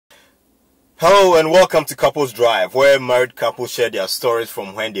Hello and welcome to Couples Drive, where married couples share their stories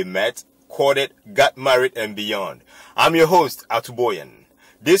from when they met, courted, got married and beyond. I'm your host, Atuboyan.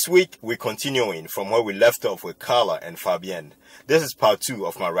 This week, we're continuing from where we left off with Carla and Fabian. This is part 2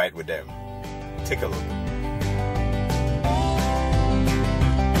 of my ride with them. Take a look.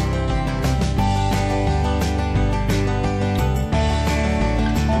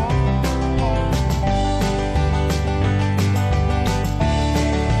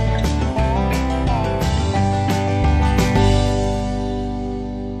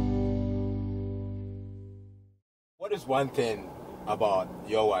 What is one thing about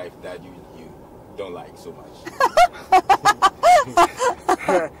your wife that you don't like so much?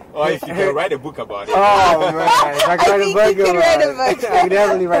 Or if you can write a book about it. Oh man, I can write a book about it. I can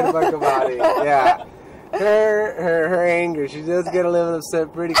definitely write a book about it. Yeah. Her anger, she does get a little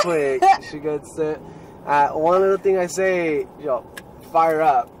upset pretty quick. She gets upset. One of the things I say, fire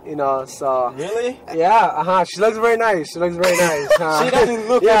up, so. Really? Yeah, She looks very nice. She looks very nice. She doesn't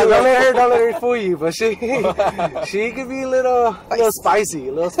look. Yeah, don't let her fool you. But she could be a little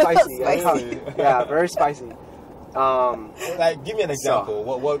spicy, Yeah, very spicy. Like, give me an example.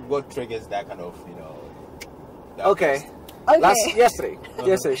 What triggers that kind of, that Okay. Yesterday,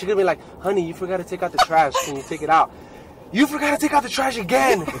 she could be like, "Honey, you forgot to take out the trash. Can you take it out?" You forgot to take out the trash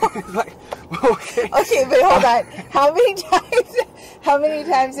again. Like, okay. Okay, but hold on. How many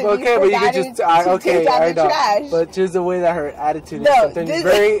times have you forgotten to take out the trash? But just the way that her attitude is sometimes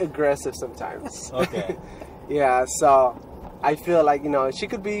very aggressive sometimes. Okay. Yeah, so I feel like, she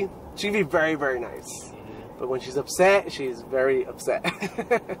could be very, very nice. Mm-hmm. But when she's upset, she's very upset.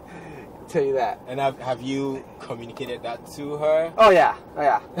 I'll tell you that. And have you communicated that to her? Oh yeah.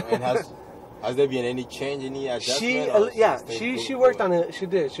 And has there been any change, any adjustment? She worked on it. She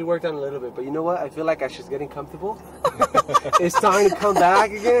did. She worked on it a little bit. But you know what? I feel like as she's getting comfortable, it's time to come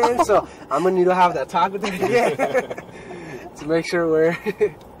back again. So I'm going to need to have that talk with her again to make sure we're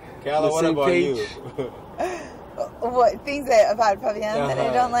Carla, what about page. you? What things about Fabian that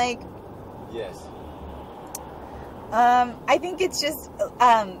I don't like? Yes. I think it's just,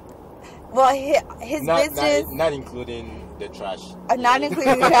 his business. Not including the trash. Not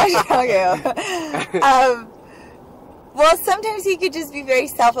including the trash. Okay. Well, sometimes he could just be very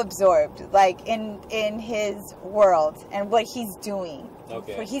self-absorbed, like in his world and what he's doing.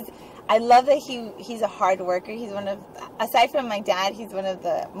 Okay. I love that he's a hard worker. He's aside from my dad, he's one of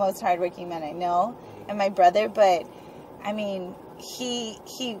the most hardworking men I know, and my brother. But I mean,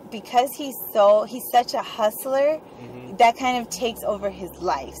 because he's such a hustler, mm-hmm. that kind of takes over his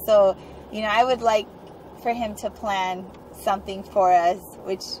life. So, I would like for him to plan something for us,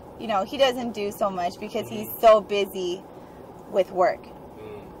 which he doesn't do so much because mm-hmm. he's so busy with work.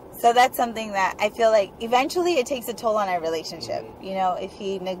 So that's something that I feel like eventually it takes a toll on our relationship. Mm-hmm. If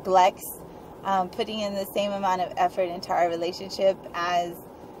he neglects putting in the same amount of effort into our relationship as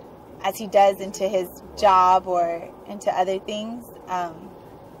he does into his job or into other things, and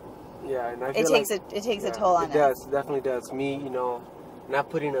I feel it takes a toll on us. It definitely does. Me, not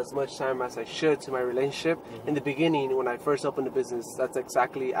putting as much time as I should to my relationship. Mm-hmm. In the beginning, when I first opened the business, that's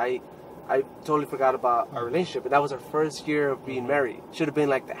exactly, I totally forgot about our relationship. And that was our first year of being married. Should have been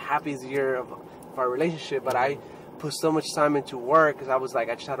like the happiest year of our relationship, but I put so much time into work because I was like,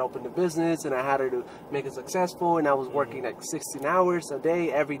 I just had to open the business and I had to make it successful, and I was working like 16 hours a day,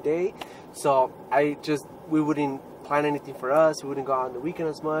 every day. So we wouldn't plan anything for us. We wouldn't go out on the weekend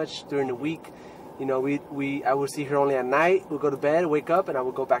as much. During the week, I would see her only at night. We'd go to bed, wake up, and I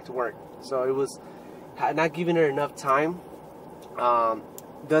would go back to work. So it was not giving her enough time.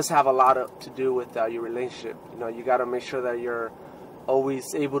 Does have a lot to do with your relationship. You got to make sure that you're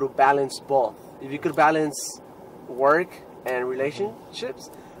always able to balance both. If you could balance work and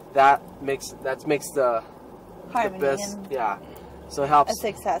relationships, that makes the best. Yeah. So it helps. A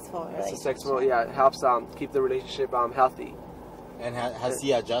successful relationship. It helps keep the relationship healthy. And has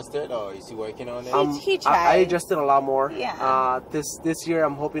he adjusted, or is he working on it? He tried. I adjusted a lot more. Yeah. This year,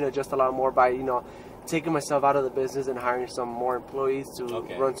 I'm hoping to adjust a lot more by taking myself out of the business and hiring some more employees to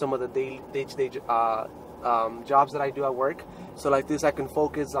run some of the day-to-day jobs that I do at work. So like this, I can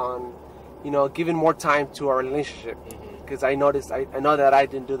focus on giving more time to our relationship, because I know that I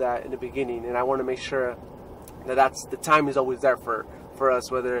didn't do that in the beginning, and I want to make sure that the time is always there for us,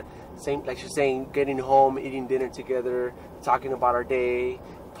 whether same like she's saying, getting home, eating dinner together, talking about our day,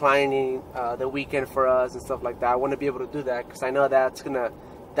 planning the weekend for us and stuff like that. I want to be able to do that because I know that's gonna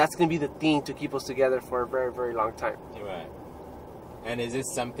be the thing to keep us together for a very, very long time. Right. And is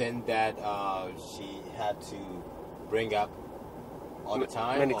this something that she had to bring up all the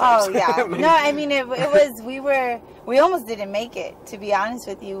time? Many Oh times. yeah. No, I mean it was we almost didn't make it, to be honest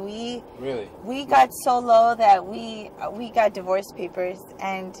with you. We got so low that we got divorce papers,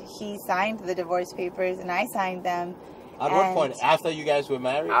 and he signed the divorce papers and I signed them. At what point? After you guys were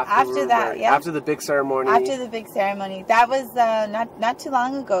married? After that, yeah. After the big ceremony. After the big ceremony. That was not too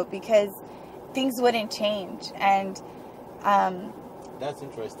long ago, because things wouldn't change, and that's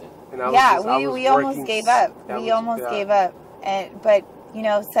interesting. And we almost gave up. We almost gave up, but you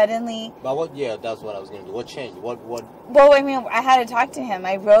know, suddenly. But what? Yeah, that's what I was going to do. What changed? What? Well, I mean, I had to talk to him.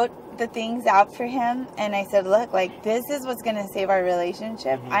 I wrote the things out for him, and I said, "Look, like, this is what's going to save our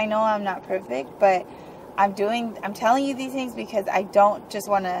relationship. Mm-hmm. I know I'm not perfect, but I'm telling you these things because I don't just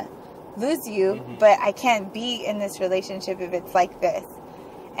want to lose you, Mm-hmm. but I can't be in this relationship if it's like this."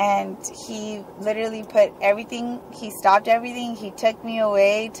 And he literally put everything, he stopped everything. He took me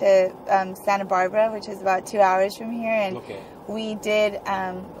away to Santa Barbara, which is about 2 hours from here. And we did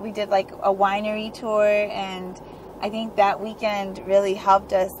like a winery tour. And I think that weekend really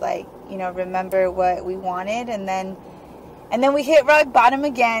helped us, like, you know, remember what we wanted. And then we hit rock bottom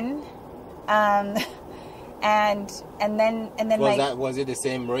again. And then was it the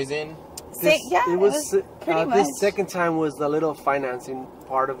same reason? It was pretty much. This second time was a little financing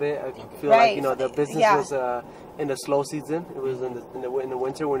part of it. I feel like, you know, the business was in the slow season. It was in the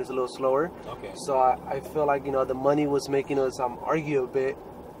winter when it's a little slower. Okay. So I feel like, you know, the money was making us argue a bit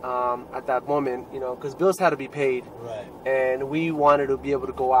at that moment, you know, because bills had to be paid. Right. And we wanted to be able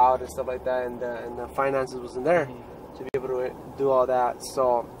to go out and stuff like that, and the finances wasn't there to be able to do all that.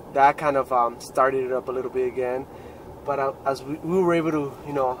 So that kind of started it up a little bit again. But as we were able to,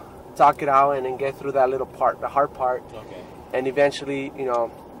 you know, talk it out and then get through that little part, the hard part. Okay. And eventually, you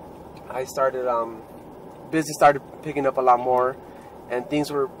know, I started, business started picking up a lot more, and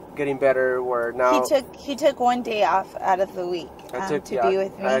things were getting better. Where now he took 1 day off out of the week to be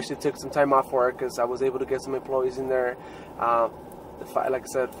with me. I actually took some time off work because I was able to get some employees in there. Like I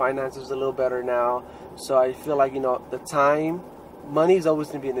said, finances are a little better now. So I feel like, you know, the time, money is always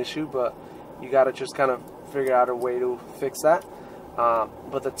going to be an issue, but you got to just kind of figure out a way to fix that.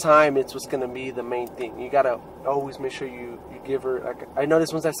 But the time, it's what's going to be the main thing. You got to always make sure you give her, like, I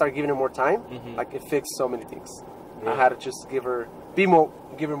noticed once I started giving her more time, like, it fixed so many things. Yeah. I had to just give her more,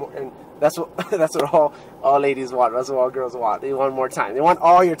 and that's what all ladies want. That's what all girls want. They want more time. They want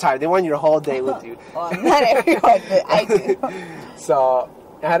all your time. They want your whole day with you. Well, not everyone, but I do. So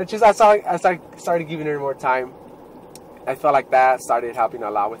I had to just, I started giving her more time. I felt like that started helping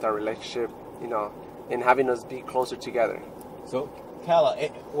a lot with our relationship, you know, and having us be closer together. So, Carla,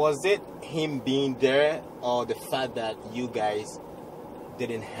 was it him being there, or the fact that you guys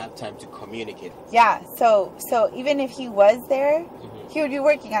didn't have time to communicate? Yeah, so even if he was there, he would be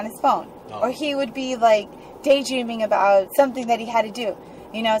working on his phone. Or he would be, like, daydreaming about something that he had to do.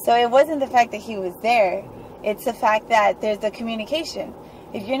 You know, so it wasn't the fact that he was there. It's the fact that there's the communication.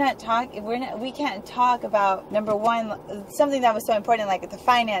 If you're not talking, we can't talk about, number one, something that was so important, like the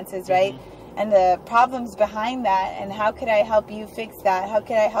finances, right? And the problems behind that, and how could I help you fix that? How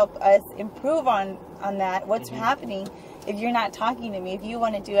could I help us improve on that? What's happening? If you're not talking to me, if you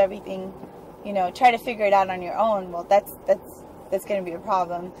want to do everything, you know, try to figure it out on your own, well, that's going to be a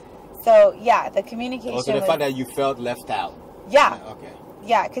problem. So yeah, the communication. Also, the fact that you felt left out. Yeah. Okay.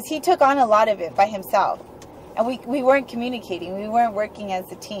 Yeah, because he took on a lot of it by himself, and we weren't communicating. We weren't working as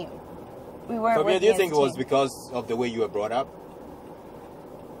a team. We weren't. So, do you think it was because of the way you were brought up?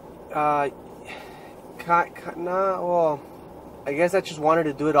 Well, I guess I just wanted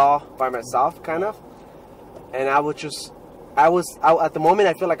to do it all by myself, kind of. And I at the moment,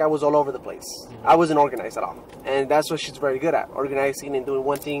 I feel like I was all over the place. I wasn't organized at all. And that's what she's very good at, organizing and doing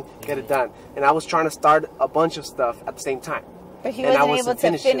one thing, get it done. And I was trying to start a bunch of stuff at the same time. But he wasn't able to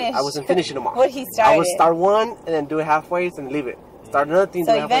finish. I wasn't finishing them all. What he started. I would start one and then do it halfway and leave it. Start another thing.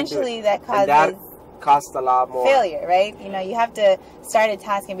 So eventually that costs a lot more. Failure, right? You know, you have to start a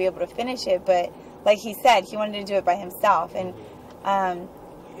task and be able to finish it. But like he said, he wanted to do it by himself. And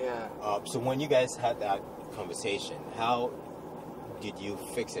yeah. So when you guys had that conversation, how did you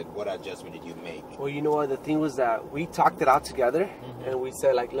fix it? What adjustment did you make? Well, you know what? The thing was that we talked it out together, and we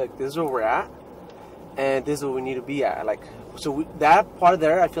said, like, look, this is where we're at, and this is where we need to be at. Like, so that part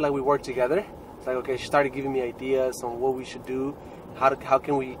there, I feel like we worked together. It's like, okay, she started giving me ideas on what we should do. How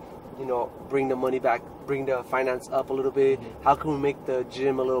can we, you know, bring the money back, bring the finance up a little bit? How can we make the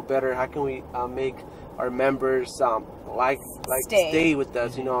gym a little better? How can we make our members stay with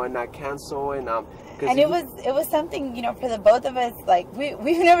us, you know, and not cancel? And it was something, you know, for the both of us. Like,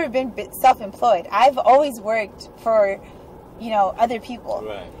 we've never been self-employed. I've always worked for, you know, other people.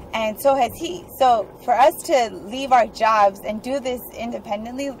 Right. and so has he. So for us to leave our jobs and do this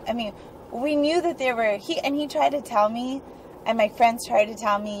independently, I mean, we knew that there were, he tried to tell me, and my friends tried to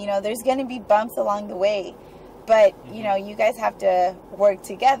tell me, you know, there's going to be bumps along the way, but, you know, you guys have to work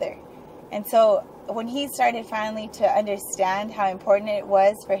together. And so when he started finally to understand how important it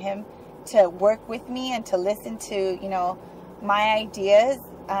was for him to work with me and to listen to, you know, my ideas,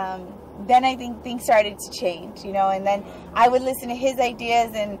 then I think things started to change, you know, and then I would listen to his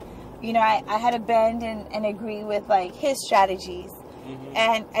ideas, and, you know, I had to bend and agree with, like, his strategies.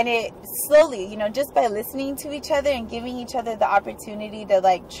 And it slowly, you know, just by listening to each other and giving each other the opportunity to,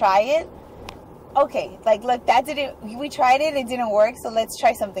 like, try it. Okay, like, look, we tried it, it didn't work, so let's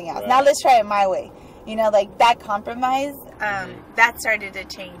try something else. Right. Now let's try it my way. You know, like, that compromise, that started to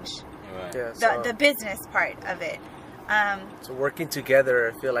change the business part of it. So working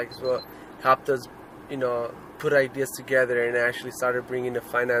together, I feel like, is what helped us, you know, put ideas together and actually started bringing the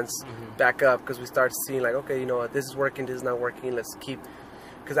finance back up, because we started seeing, like, okay, you know what, this is working, this is not working, let's keep,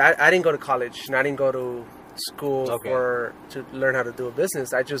 because I didn't go to college and I didn't go to school to learn how to do a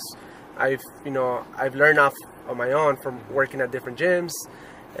business. I've learned off on my own from working at different gyms,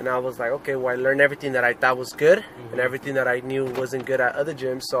 and I was like, okay, well, I learned everything that I thought was good and everything that I knew wasn't good at other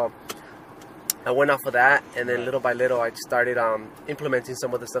gyms. So I went off of that, and then little by little I started implementing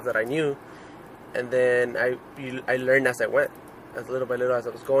some of the stuff that I knew, and then I learned as I went. As little by little as I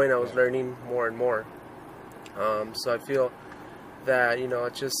was going, I was learning more and more. So I feel that, you know,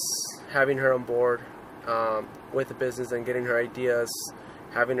 just having her on board with the business and getting her ideas,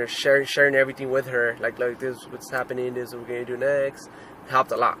 having her sharing everything with her, like this is what's happening, this is what we're gonna do next,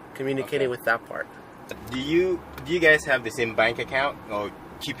 helped a lot. Communicating with that part. Do you guys have the same bank account, or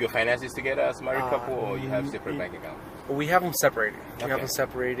keep your finances together as a married couple, or you have separate bank accounts? We have them separated. We have them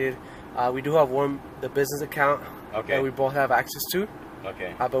separated. We do have the business account that we both have access to.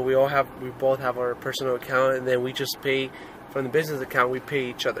 Okay. But we both have our personal account, and then we just pay from the business account. We pay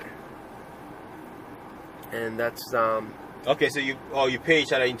each other, and that's okay. So you pay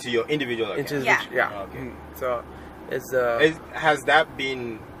each other into your individual account. Okay. So it's has that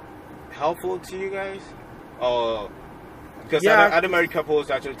been helpful to you guys, or because other married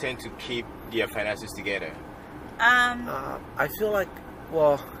couples actually tend to keep their finances together? I feel like,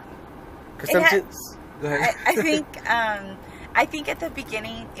 well, because sometimes. Go ahead. I think at the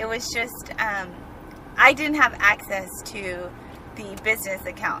beginning it was just I didn't have access to the business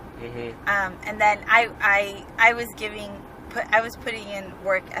account, and then I was putting in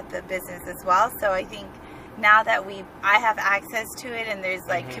work at the business as well. So I think now that I have access to it, and there's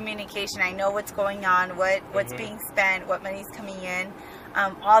like communication, I know what's going on, what's being spent, what money's coming in,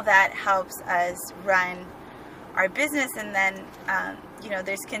 all that helps us run our business. And then you know,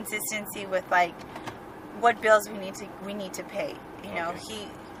 there's consistency with like what bills we need to pay. You know,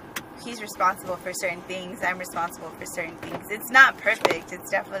 he's responsible for certain things, I'm responsible for certain things. It's not perfect, it's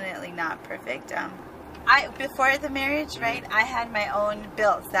definitely not perfect. Before the marriage, right, I had my own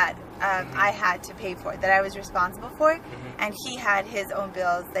bills that I had to pay for, that I was responsible for, and he had his own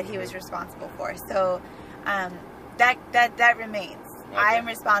bills that he was responsible for. So that remains. I am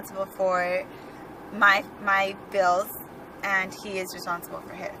responsible for my bills, and he is responsible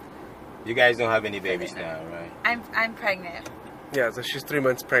for his. You guys don't have any babies now, right? I'm pregnant. Yeah, so she's 3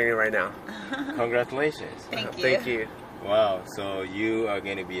 months pregnant right now. Congratulations. Thank you. Thank you. Wow, so you are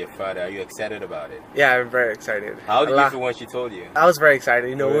going to be a father. Are you excited about it? Yeah, I'm very excited. How did you feel when she told you? I was very excited.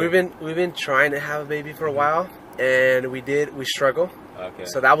 You know, we've been trying to have a baby for a while, and we struggled. Okay.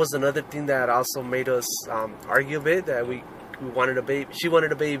 So that was another thing that also made us argue a bit, that we wanted a baby. She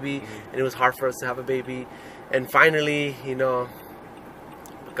wanted a baby, and it was hard for us to have a baby. And finally, you know,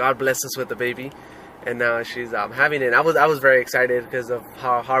 God blessed us with the baby, and now she's having it. I was very excited because of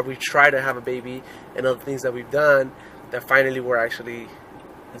how hard we tried to have a baby and other things that we've done, that finally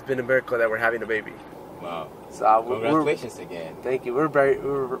it's been a miracle that we're having a baby. Wow. So congratulations again. Thank you. We're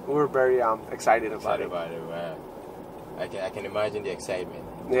very excited about it. Wow. I can imagine the excitement.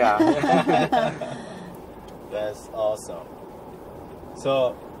 Yeah. That's awesome.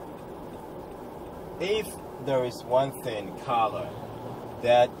 So if there is one thing, Carla,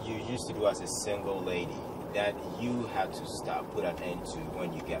 that you used to do as a single lady that you had to stop, put an end to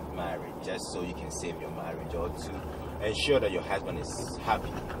when you get married, just so you can save your marriage or to ensure that your husband is happy,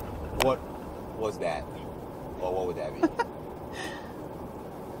 what was that? Or what would that be?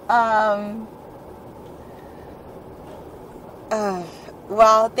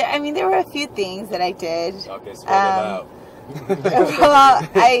 Well, there were a few things that I did. Okay, spread them out. Well,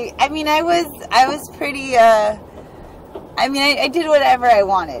 I was pretty. I did whatever I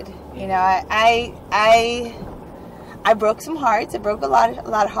wanted. You know, I broke some hearts. I broke a lot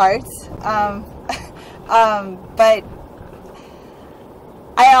of hearts. But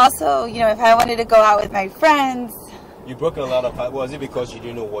I also, you know, if I wanted to go out with my friends. You broke a lot of hearts. Was it because you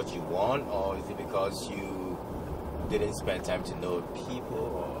didn't know what you want, or is it because you didn't spend time to know people?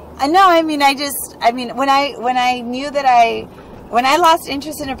 Or? No, I mean, when I knew that when I lost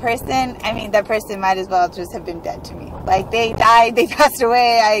interest in a person, I mean, that person might as well just have been dead to me. Like, they died, they passed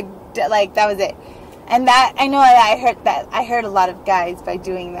away, like, that was it. And that, I know that I hurt a lot of guys by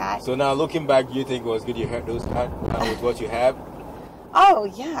doing that. So now, looking back, do you think it was good you hurt those guys with what you have? Oh,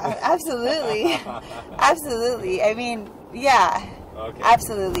 yeah, absolutely. Absolutely. I mean, yeah, okay.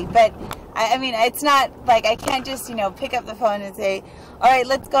 Absolutely. But, I mean, it's not, like, I can't just, you know, pick up the phone and say, all right,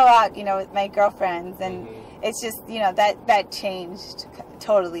 let's go out, you know, with my girlfriends. And it's just, you know, that changed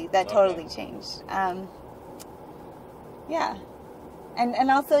totally. That totally changed. Yeah.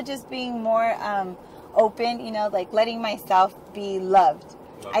 And also just being more open, you know, like letting myself be loved.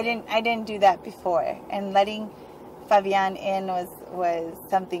 Okay. I didn't do that before. And letting Fabian in was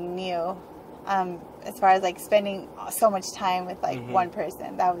something new. As far as like spending so much time with like one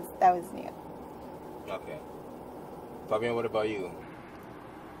person, that was new. Okay. Fabian, what about you?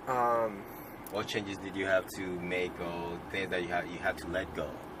 What changes did you have to make, or things that you had to let go?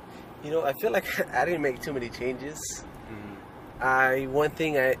 You know, I feel like I didn't make too many changes. One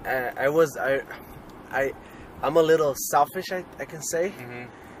thing I'm a little selfish, I can say,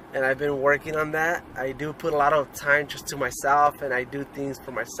 and I've been working on that. I do put a lot of time just to myself, and I do things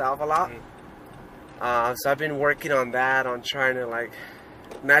for myself a lot. So I've been working on that, on trying to like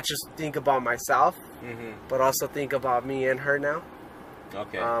not just think about myself, but also think about me and her now.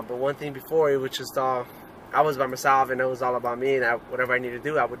 Okay. But one thing before, it was just all, I was by myself, and it was all about me, and whatever I needed to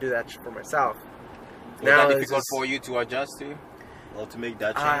do, I would do that for myself. Was that difficult for you to adjust to, or to make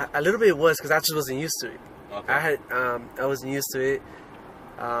that change? A little bit it was, because I just wasn't used to it. Okay. I wasn't used to it.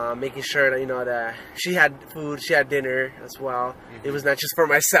 Making sure that, you know, that she had food, she had dinner as well. It was not just for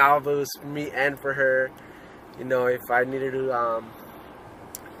myself, it was for me and for her. You know, if I needed to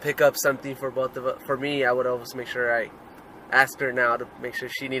pick up something for both of us, for me, I would always make sure I asked her now to make sure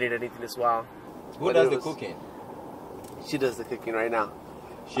she needed anything as well. Who does the cooking? She does the cooking right now.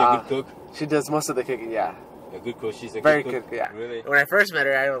 She a good cook? She does most of the cooking, yeah. A good cook. She's a very good cook. Yeah. Really? When I first met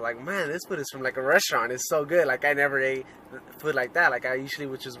her, I was like, man, this food is from like a restaurant. It's so good. Like, I never ate food like that. Like, I usually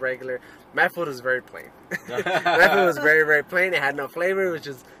would just regular. My food was very plain. My food was very, very plain. It had no flavor. It was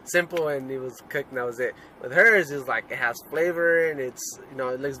just simple, and it was cooked, and that was it. With hers, it's like it has flavor, and it's, you know,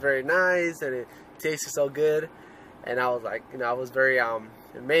 it looks very nice, and it tastes so good. And I was like, you know, I was very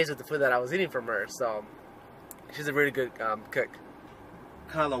amazed with the food that I was eating from her. So she's a really good cook.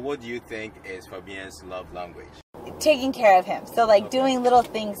 Carla, what do you think is Fabian's love language? Taking care of him. So like doing little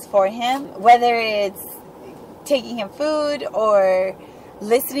things for him, whether it's taking him food or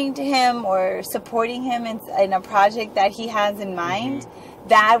listening to him or supporting him in a project that he has in mind,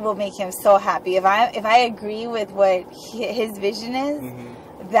 that will make him so happy. If I agree with what his vision is,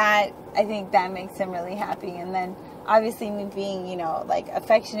 that, I think that makes him really happy. And then obviously me being, you know, like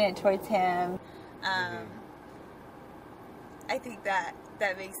affectionate towards him, I think that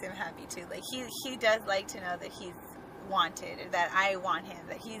makes him happy too. Like he does like to know that he's wanted, or that I want him,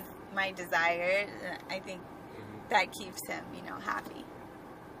 that he's my desire. I think that keeps him, you know, happy.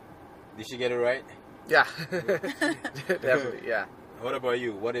 Did she get it right? Yeah. Definitely, yeah. What about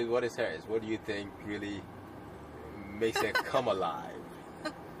you? What is hers? What do you think really makes her come alive?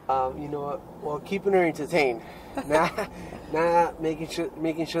 You know what? Well, keeping her entertained. Not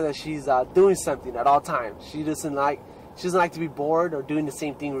making sure that she's doing something at all times. She doesn't like to be bored or doing the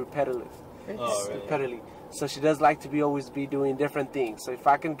same thing repetitively. So she does like to always be doing different things. So if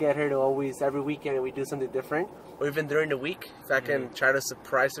I can get her to always, every weekend, we do something different, or even during the week, if I can try to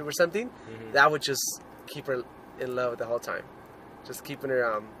surprise her with something, that would just keep her in love the whole time. Just keeping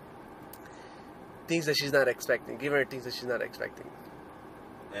her things that she's not expecting, giving her things that she's not expecting.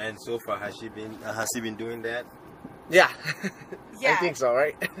 And so far, has he been doing that? Yeah. Yeah. I think so,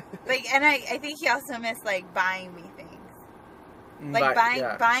 right? Like, and I think he also missed like buying me things. Like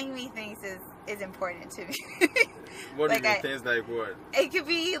buying me things is important to me. What do you mean, things like what? It could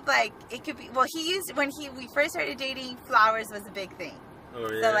be, well, when we first started dating, flowers was a big thing. Oh,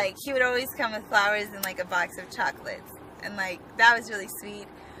 yeah. So like he would always come with flowers and like a box of chocolates, and like that was really sweet.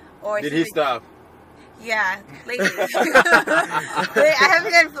 Or did he stop? Yeah, lately. I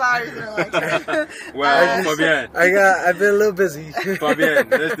haven't gotten flowers in a long time. Well, Fabian, I've been a little busy. Fabian,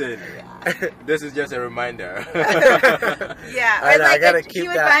 listen. This is just a reminder. Yeah, I know, I gotta keep he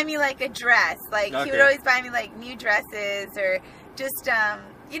would buy me like a dress. Like he would always buy me like new dresses, or just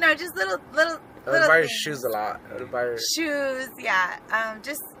you know, just little I buy her things. shoes a lot. I buy her Shoes, yeah.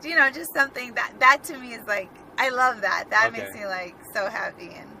 Just, you know, just something that to me is like, I love that. That makes me like so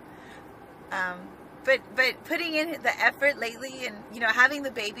happy. And but putting in the effort lately, and you know, having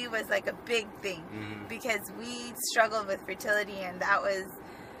the baby was like a big thing because we struggled with fertility, and that was,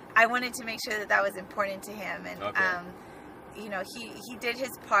 I wanted to make sure that was important to him, and you know, he did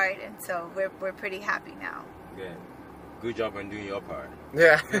his part, and so we're pretty happy now. Good job on doing your part.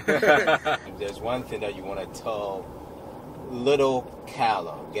 Yeah. If there's one thing that you want to tell little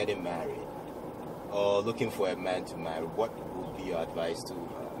Carla getting married or looking for a man to marry, what would be your advice to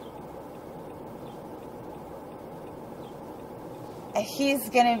her? He's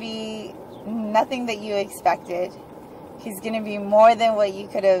gonna be nothing that you expected. He's gonna be more than what you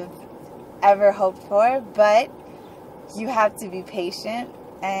could have ever hoped for, but you have to be patient,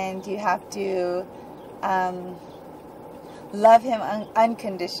 and you have to love him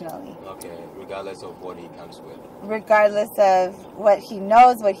unconditionally. Okay, regardless of what he comes with. Regardless of what he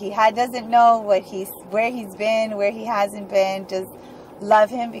knows, what he doesn't know, where he's been, where he hasn't been. Just love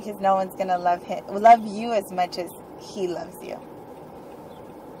him, because no one's gonna love you as much as he loves you.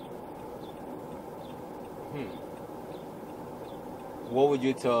 What would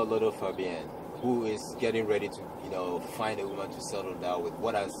you tell little Fabian, who is getting ready to, you know, find a woman to settle down with?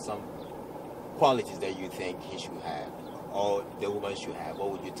 What are some qualities that you think he should have, or the woman should have?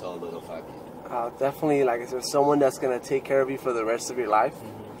 What would you tell little Fabian? Definitely, like I said, someone that's going to take care of you for the rest of your life.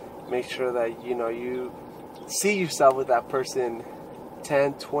 Make sure that, you know, you see yourself with that person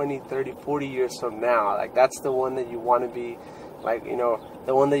 10, 20, 30, 40 years from now. Like, that's the one that you want to be, like, you know,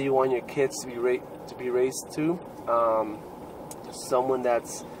 the one that you want your kids to be raised to. Someone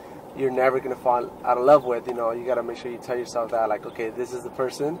that's you're never going to fall out of love with. You know, you got to make sure you tell yourself that, like, okay, this is the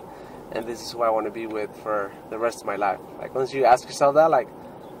person, and this is who I want to be with for the rest of my life. Like, once you ask yourself that, like,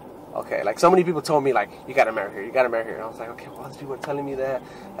 okay, like, so many people told me, like, you got to marry her, you got to marry her. And I was like, okay, well, these people are telling me that.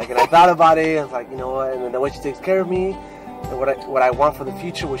 Like, and I thought about it. I was like, you know what? And then the way she takes care of me, and what I want for the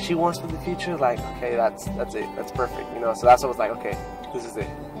future, what she wants for the future, like, okay, that's it. That's perfect. You know, so that's what I was like, okay, this is it.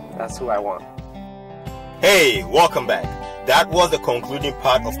 That's who I want. Hey, welcome back. That was the concluding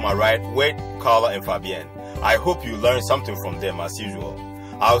part of my ride with Carla and Fabian. I hope you learned something from them as usual.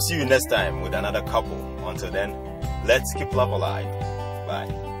 I'll see you next time with another couple. Until then, let's keep love alive.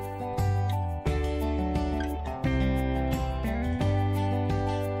 Bye.